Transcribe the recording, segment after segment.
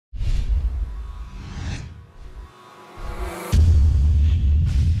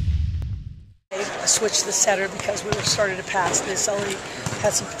switched the setter because we were starting to pass. This already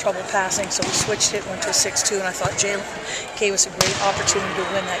had some trouble passing, so we switched it, went to a 6-2, and I thought Jalen gave us a great opportunity to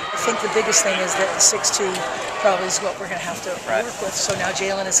win that. I think the biggest thing is that the 6-2 probably is what we're going to have to work with. So now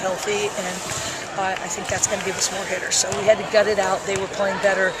Jalen is healthy, and I think that's going to give us more hitters. So we had to gut it out. They were playing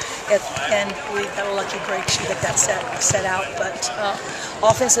better at the end. We got a lucky break. She got that set out, but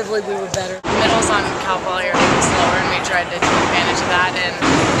offensively we were better. The middles on Cal Poly are a little slower, and we tried to take advantage of that, and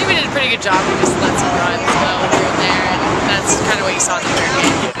I think we did a pretty good job. We just let some runs go through there, and that's kind of what you saw in the third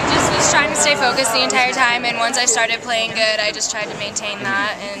game. I just was trying to stay focused the entire time, and once I started playing good, I just tried to maintain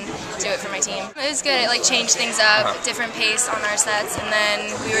that and do it for my team. It was good. It changed things up, different pace on our sets, and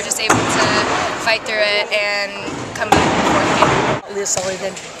then we were just able to fight through it and come back in the fourth game. Leah Sully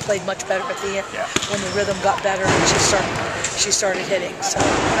then played much better at the end when the rhythm got better and she started hitting. So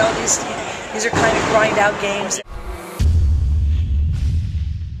these are kind of grind out games.